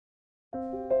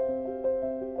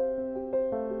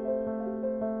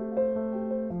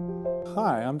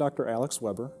Hi, I'm Dr. Alex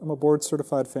Weber. I'm a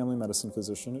board-certified family medicine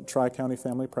physician at Tri-County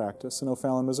Family Practice in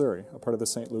O'Fallon, Missouri, a part of the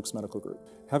St. Luke's Medical Group.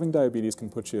 Having diabetes can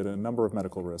put you at a number of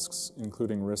medical risks,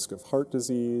 including risk of heart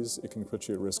disease, it can put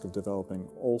you at risk of developing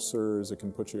ulcers, it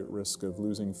can put you at risk of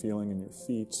losing feeling in your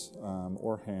feet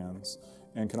or hands,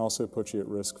 and can also put you at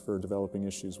risk for developing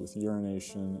issues with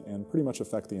urination and pretty much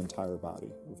affect the entire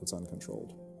body if it's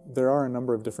uncontrolled. There are a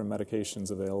number of different medications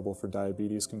available for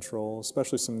diabetes control,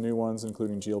 especially some new ones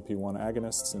including GLP-1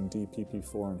 agonists and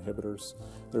DPP-4 inhibitors.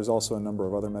 There's also a number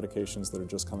of other medications that are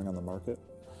just coming on the market.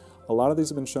 A lot of these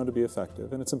have been shown to be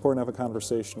effective, and it's important to have a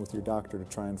conversation with your doctor to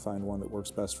try and find one that works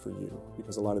best for you,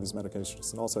 because a lot of these medications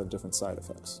can also have different side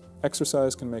effects.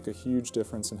 Exercise can make a huge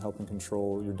difference in helping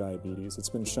control your diabetes. It's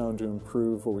been shown to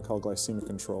improve what we call glycemic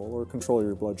control, or control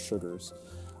your blood sugars.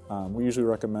 We usually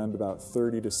recommend about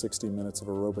 30 to 60 minutes of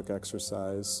aerobic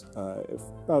exercise,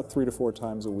 about 3 to 4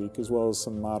 times a week, as well as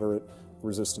some moderate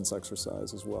resistance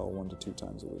exercise as well, 1 to 2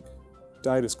 times a week.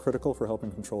 Diet is critical for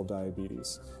helping control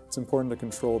diabetes. It's important to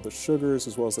control the sugars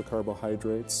as well as the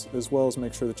carbohydrates, as well as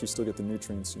make sure that you still get the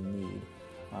nutrients you need.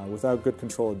 Without good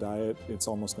control of diet, it's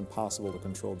almost impossible to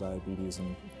control diabetes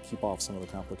and keep off some of the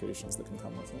complications that can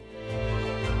come with it.